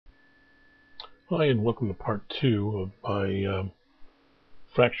Hi and welcome to part 2 of my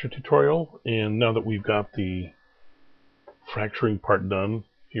fracture tutorial. And now that we've got the fracturing part done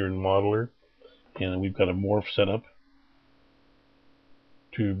here in Modeler, and we've got a morph set up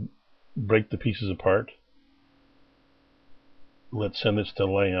to break the pieces apart, let's send this to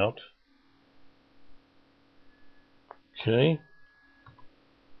layout. Okay,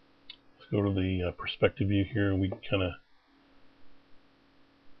 let's go to the perspective view here, and we can kind of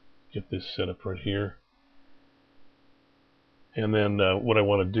get this set up right here. And then what I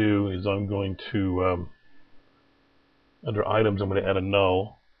want to do is I'm going to, under items, I'm going to add a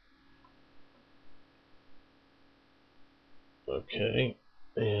null. Okay,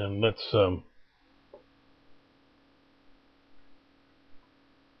 and let's pull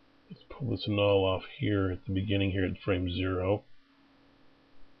this null off here at the beginning here at frame 0.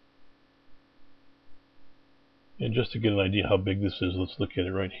 And just to get an idea how big this is, let's look at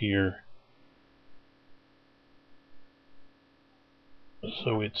it right here.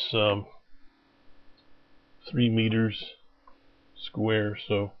 So it's 3 meters square,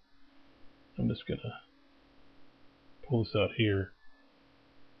 so I'm just going to pull this out here.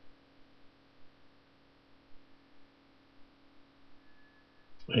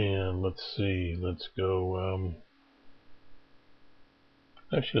 And let's see, let's go,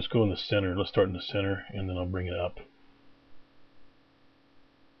 actually let's go in the center. Let's start in the center and then I'll bring it up.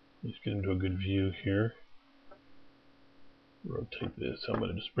 Let's get into a good view here. Rotate this. I'm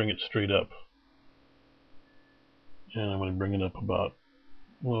going to just bring it straight up. And I'm going to bring it up about,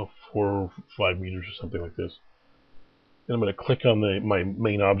 well, 4 or 5 meters or something like this. And I'm going to click on my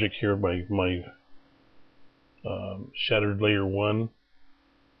main object here, my shattered layer 1.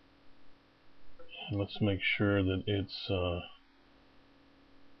 And let's make sure that it's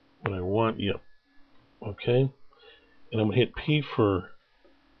what I want. Yep. Okay. And I'm going to hit P for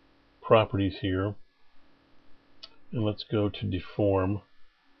properties here. And let's go to deform.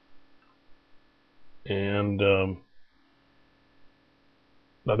 And now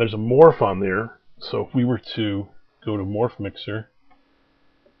there's a morph on there. So if we were to go to morph mixer,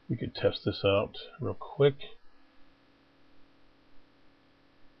 we could test this out real quick.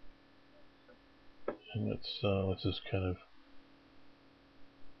 And let's just kind of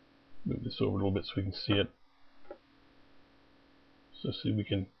move this over a little bit so we can see it. So see, you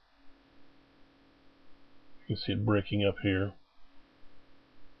can see it breaking up here.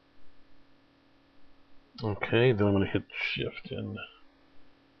 Okay, then I'm going to hit Shift and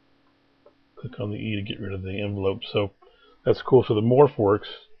click on the E to get rid of the envelope. So that's cool. So the morph works,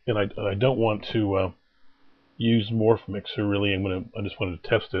 and I don't want to use morph mixer really. I just wanted to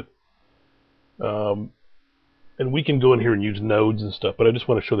test it. And we can go in here and use nodes and stuff, but I just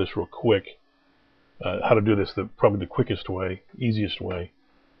want to show this real quick. How to do this probably the quickest way, easiest way.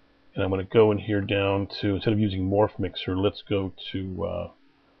 And I'm going to go in here down to, instead of using morph mixer, let's go to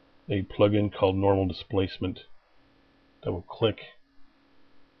a plugin called normal displacement. Double click.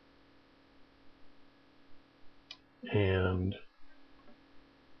 And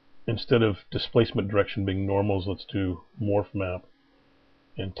instead of displacement direction being normals, let's do morph map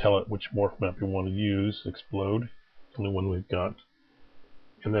and tell it which morph map you want to use. Explode, the only one we've got.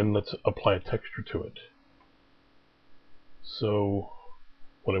 And then let's apply a texture to it. So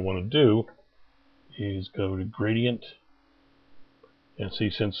what I want to do is go to gradient, and see,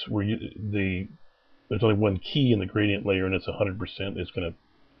 since there's only one key in the gradient layer and it's 100%, it's going to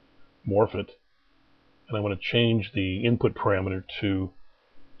morph it. And I want to change the input parameter to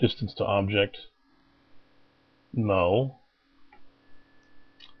distance to object null.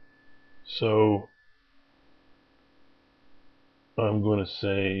 So I'm going to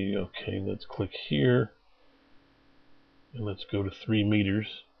say, okay, let's click here and let's go to 3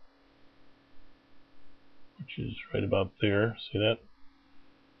 meters, which is right about there. See that?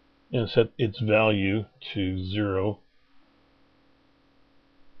 And set its value to 0.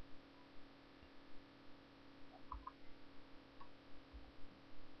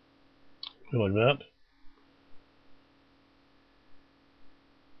 Like that.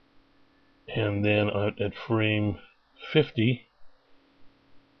 And then at frame 50,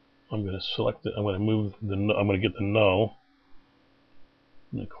 I'm going to select it. I'm going to move I'm going to get the null.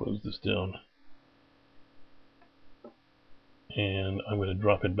 I'm going to close this down. And I'm going to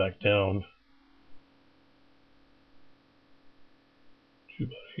drop it back down to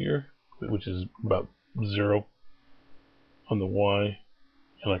about here, which is about 0 on the Y.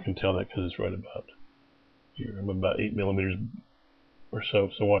 And I can tell that because it's right about here. I'm about 8 millimeters or so.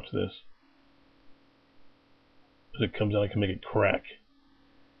 So watch this. As it comes out, I can make it crack.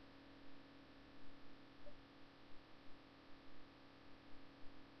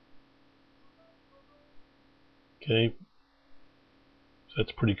 Okay, so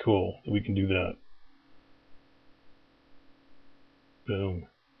that's pretty cool that we can do that. Boom.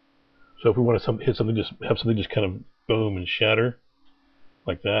 So if we want to hit something, just have something just kind of boom and shatter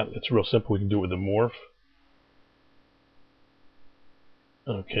like that. It's real simple. We can do it with a morph.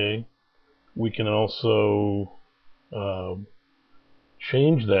 Okay. We can also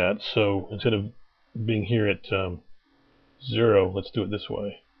change that. So instead of being here at 0, let's do it this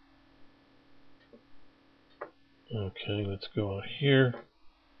way. Okay, let's go out here.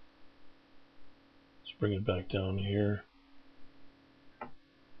 Let's bring it back down here.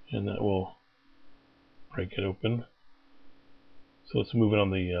 And that will break it open. So let's move it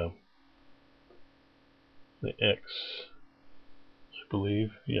on the X, I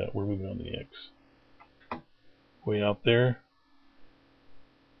believe. Yeah, we're moving on the X. Way out there.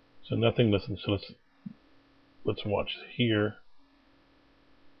 So nothing. Listen. So let's watch here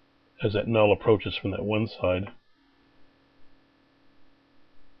as that null approaches from that one side.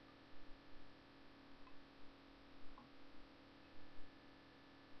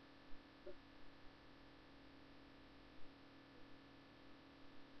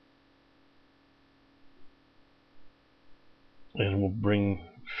 And we'll bring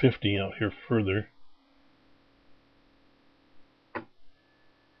 50 out here further,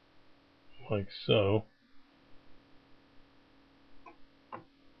 like so.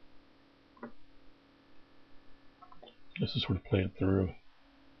 Let's just sort of play it through.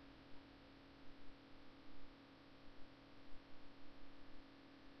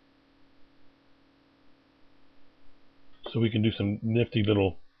 So we can do some nifty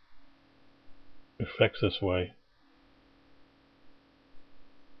little effects this way,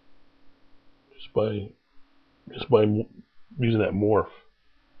 just by using that morph.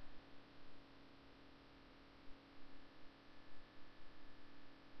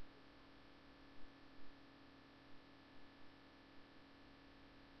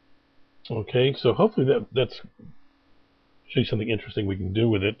 Okay, so hopefully that's show you something interesting we can do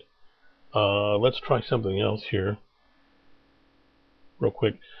with it. Let's try something else here real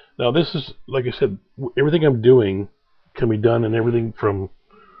quick. Now this is, like I said, everything I'm doing can be done in everything from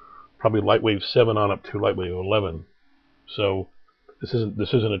probably Lightwave 7 on up to Lightwave 11. So this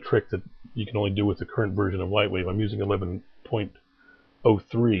isn't a trick that you can only do with the current version of Lightwave. I'm using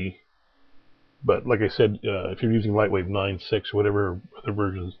 11.03, but like I said, if you're using Lightwave 9.6 or whatever other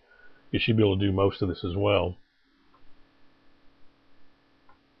versions, you should be able to do most of this as well.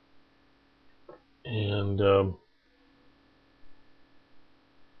 And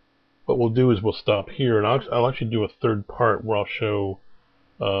what we'll do is we'll stop here, and I'll actually do a third part where I'll show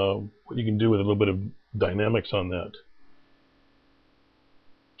what you can do with a little bit of dynamics on that.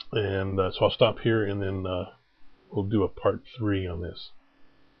 And so I'll stop here, and then we'll do a part 3 on this.